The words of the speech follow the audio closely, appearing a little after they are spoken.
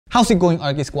How's it going,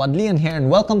 Archi Squad? Llyan here and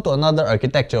welcome to another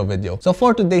architectural video. So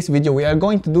for today's video, we are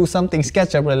going to do something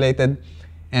SketchUp related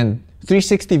and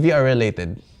 360 VR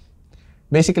related.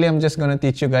 Basically, I'm just gonna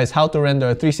teach you guys how to render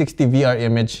a 360 VR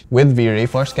image with V-Ray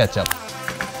for SketchUp.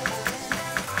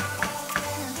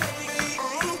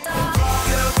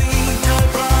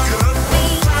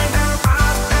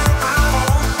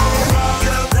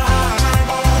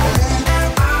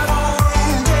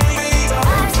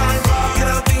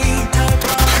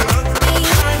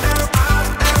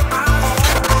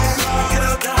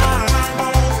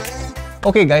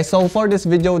 Okay guys, so for this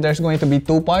video, there's going to be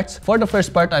two parts. For the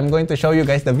first part, I'm going to show you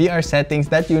guys the VR settings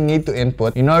that you need to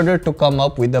input in order to come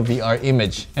up with the VR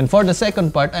image. And for the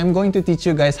second part, I'm going to teach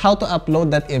you guys how to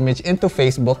upload that image into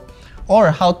Facebook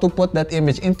or how to put that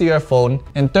image into your phone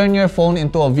and turn your phone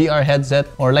into a VR headset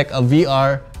or like a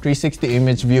VR 360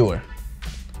 image viewer.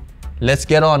 Let's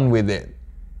get on with it.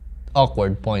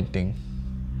 Awkward pointing.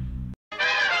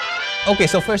 Okay,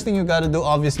 so first thing you gotta do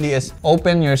obviously is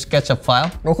open your SketchUp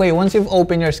file. Okay, once you've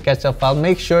opened your SketchUp file,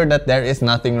 make sure that there is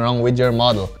nothing wrong with your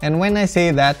model. And when I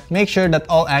say that, make sure that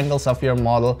all angles of your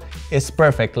model is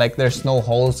perfect. Like there's no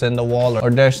holes in the wall or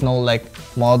there's no like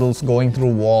models going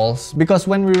through walls. Because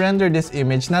when we render this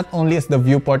image, not only is the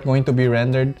viewport going to be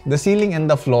rendered, the ceiling and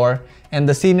the floor and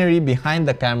the scenery behind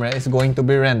the camera is going to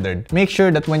be rendered. Make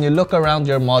sure that when you look around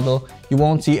your model, you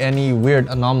won't see any weird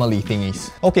anomaly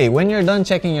thingies. Okay, when you're done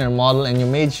checking your model and you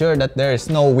made sure that there is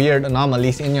no weird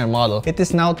anomalies in your model, it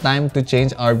is now time to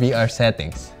change our VR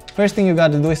settings. First thing you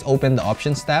gotta do is open the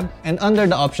Options tab. And under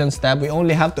the Options tab, we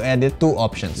only have to edit two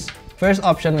options. First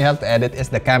option we have to edit is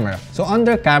the camera. So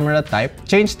under Camera Type,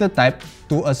 change the type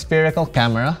to a spherical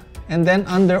camera. And then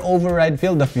under Override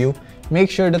Field of View, make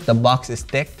sure that the box is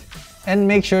ticked. And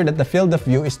make sure that the field of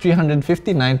view is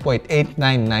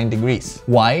 359.899 degrees.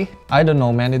 Why? I don't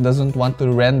know, man. It doesn't want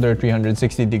to render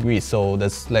 360 degrees. So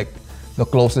that's like the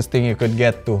closest thing you could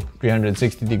get to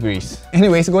 360 degrees.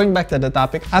 Anyways, going back to the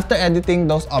topic, after editing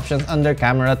those options under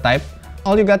camera type,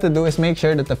 all you got to do is make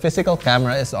sure that the physical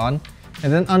camera is on.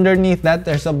 And then underneath that,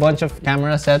 there's a bunch of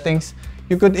camera settings.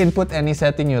 You could input any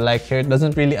setting you like here. It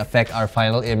doesn't really affect our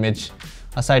final image.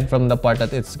 Aside from the part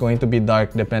that it's going to be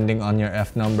dark depending on your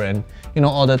F number and you know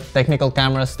all the technical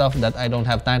camera stuff that I don't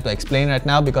have time to explain right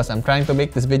now because I'm trying to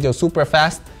make this video super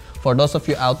fast for those of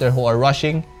you out there who are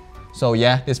rushing. So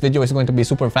yeah, this video is going to be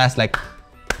super fast, like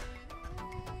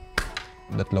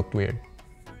that looked weird.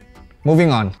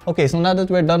 Moving on. Okay, so now that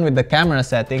we're done with the camera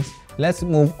settings, let's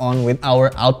move on with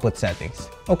our output settings.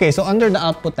 Okay, so under the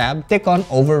Output tab, tick on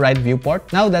Override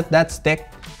Viewport. Now that that's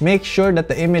ticked, make sure that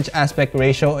the image aspect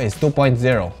ratio is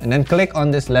 2.0 and then click on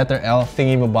this letter L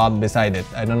thingy-mabob beside it.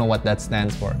 I don't know what that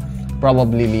stands for.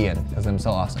 Probably Llyan, because I'm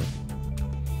so awesome.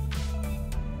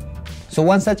 So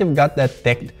once that you've got that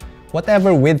ticked,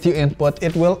 whatever width you input,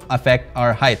 it will affect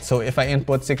our height. So if I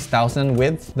input 6,000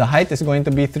 width, the height is going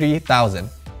to be 3,000.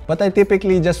 But I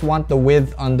typically just want the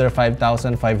width under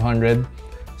 5,500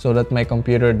 so that my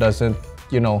computer doesn't,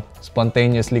 you know,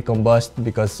 spontaneously combust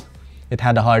because it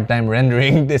had a hard time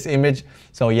rendering this image.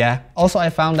 So yeah. Also, I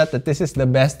found out that this is the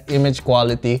best image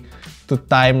quality to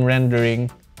time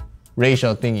rendering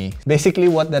ratio thingy. Basically,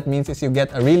 what that means is you get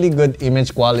a really good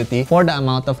image quality for the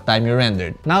amount of time you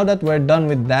rendered. Now that we're done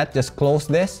with that, just close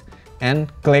this and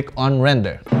click on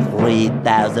Render.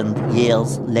 3,000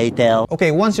 years later.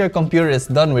 Okay, once your computer is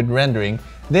done with rendering,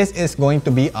 this is going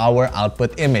to be our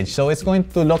output image. So it's going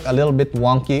to look a little bit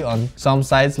wonky on some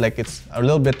sides, like it's a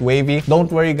little bit wavy.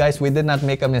 Don't worry guys, we did not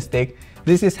make a mistake.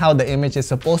 This is how the image is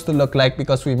supposed to look like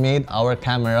because we made our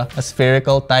camera a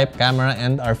spherical type camera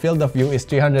and our field of view is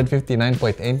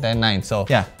 359.899. So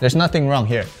yeah, there's nothing wrong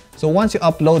here. So once you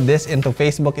upload this into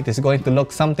Facebook, it is going to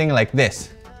look something like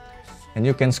this. And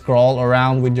you can scroll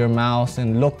around with your mouse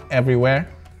and look everywhere.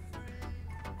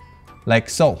 Like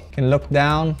so. You can look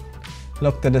down,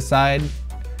 look to the side,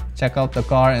 check out the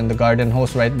car and the garden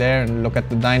hose right there, and look at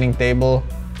the dining table.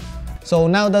 So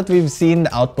now that we've seen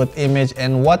the output image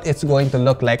and what it's going to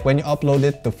look like when you upload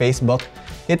it to Facebook,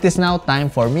 it is now time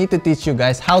for me to teach you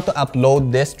guys how to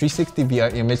upload this 360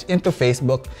 VR image into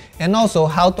Facebook and also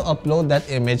how to upload that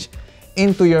image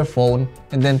into your phone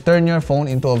and then turn your phone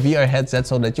into a VR headset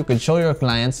so that you could show your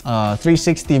clients a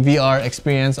 360 VR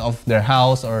experience of their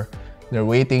house or their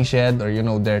waiting shed or you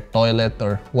know their toilet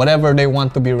or whatever they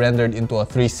want to be rendered into a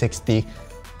 360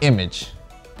 image.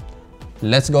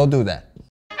 Let's go do that.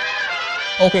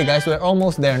 Okay guys, we're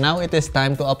almost there. Now it is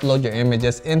time to upload your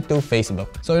images into Facebook.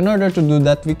 So in order to do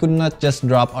that, we could not just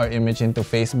drop our image into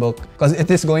Facebook because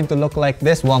it is going to look like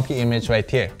this wonky image right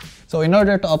here. So in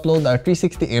order to upload our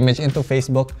 360 image into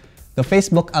Facebook, the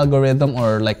Facebook algorithm,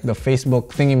 or like the Facebook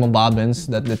thingy-mabobbins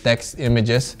that detects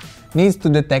images, needs to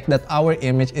detect that our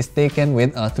image is taken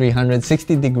with a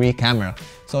 360-degree camera.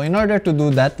 So in order to do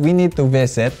that, we need to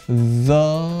visit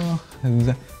the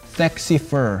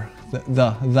Sexifer,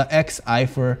 the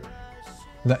X-ifer,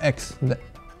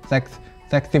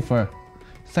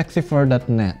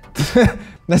 Sexifer.net.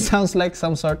 That sounds like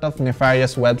some sort of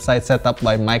nefarious website set up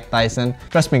by Mike Tyson.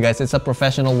 Trust me guys, it's a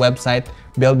professional website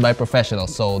built by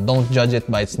professionals, so don't judge it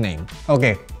by its name.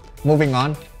 Okay, moving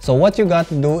on. So what you got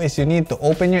to do is you need to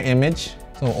open your image.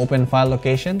 So open file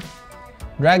location,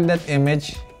 drag that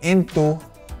image into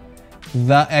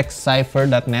the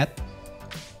xcipher.net.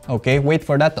 Okay, wait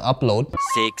for that to upload.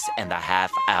 6.5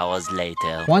 hours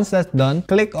later. Once that's done,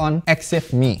 click on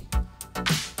Exif Me.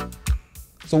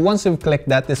 So once you've clicked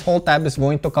that, this whole tab is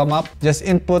going to come up. Just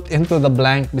input into the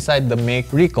blank beside the make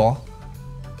Ricoh.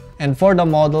 And for the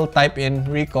model, type in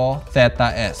Ricoh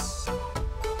Theta S.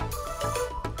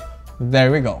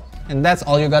 There we go. And that's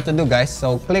all you got to do, guys.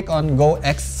 So click on Go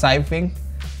Exifing.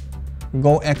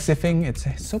 Go Exifing. It's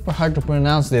super hard to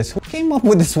pronounce this. Who came up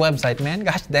with this website, man?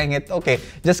 Gosh dang it. Okay,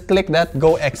 just click that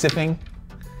Go Exifing.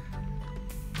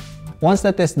 Once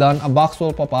that is done, a box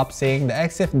will pop up saying the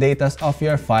EXIF data of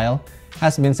your file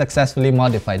has been successfully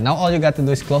modified. Now all you got to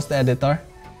do is close the editor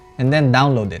and then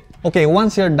download it. Okay,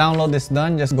 once your download is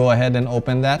done, just go ahead and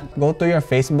open that. Go to your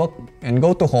Facebook and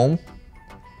go to Home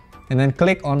and then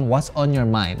click on What's on Your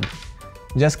Mind.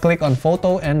 Just click on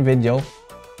Photo and Video.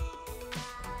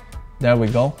 There we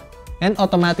go. And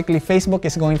automatically Facebook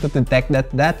is going to detect that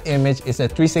that image is a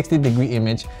 360-degree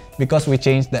image because we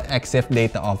changed the EXIF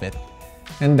data of it.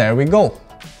 And there we go.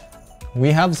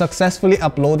 We have successfully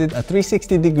uploaded a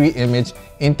 360-degree image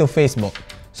into Facebook.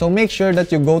 So make sure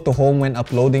that you go to Home when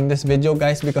uploading this video,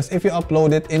 guys, because if you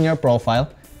upload it in your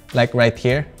profile, like right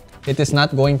here, it is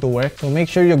not going to work. So make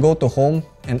sure you go to Home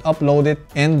and upload it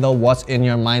in the What's in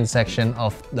Your Mind section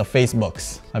of the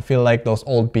Facebooks. I feel like those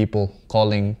old people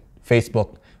calling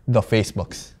Facebook the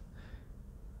Facebooks.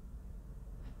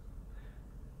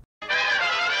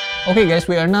 Okay guys,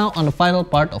 we are now on the final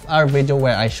part of our video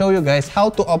where I show you guys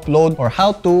how to upload or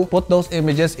how to put those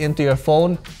images into your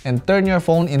phone and turn your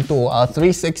phone into a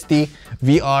 360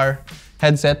 VR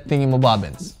headset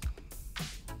thingy-mabobbins.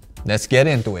 Let's get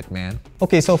into it, man.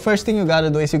 Okay, so first thing you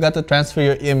gotta do is you gotta transfer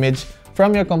your image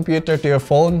from your computer to your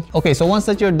phone. Okay, so once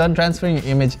that you're done transferring your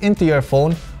image into your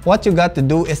phone, what you got to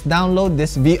do is download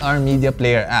this VR Media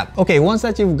Player app. Okay, once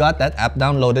that you've got that app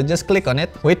downloaded, just click on it,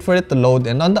 wait for it to load,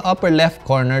 and on the upper left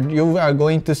corner, you are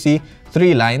going to see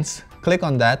 3 lines. Click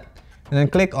on that, and then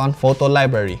click on Photo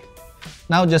Library.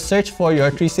 Now just search for your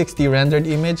 360 rendered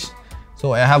image.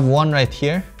 So I have one right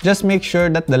here. Just make sure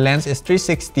that the lens is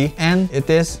 360 and it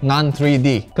is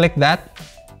non-3D. Click that,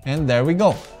 and there we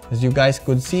go. As you guys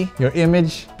could see, your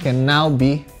image can now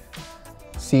be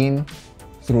seen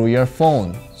through your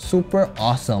phone. Super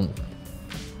awesome.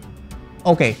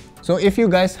 Okay, so if you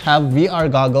guys have VR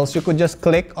goggles, you could just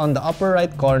click on the upper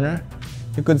right corner.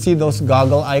 You could see those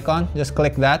goggle icon. Just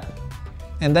click that.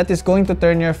 And that is going to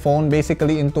turn your phone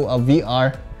basically into a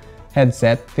VR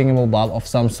headset thingamabob of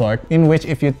some sort, in which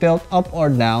if you tilt up or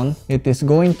down, it is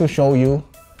going to show you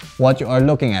what you are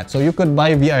looking at. So you could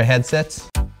buy VR headsets.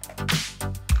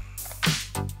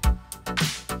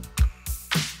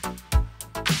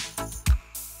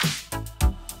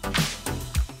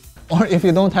 Or if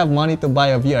you don't have money to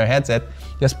buy a VR headset,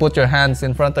 just put your hands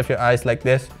in front of your eyes like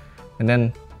this and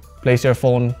then place your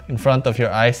phone in front of your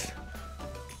eyes.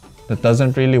 That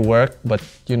doesn't really work, but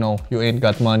you know, you ain't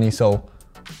got money, so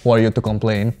who are you to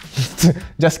complain?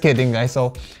 Just kidding, guys.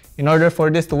 So in order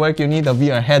for this to work, you need a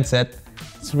VR headset.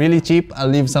 It's really cheap. I'll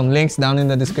leave some links down in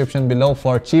the description below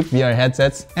for cheap VR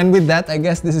headsets. And with that, I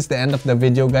guess this is the end of the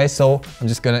video, guys. So I'm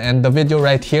just gonna end the video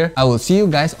right here. I will see you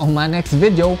guys on my next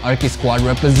video. Arky Squad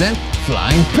represent.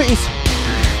 Flying peace.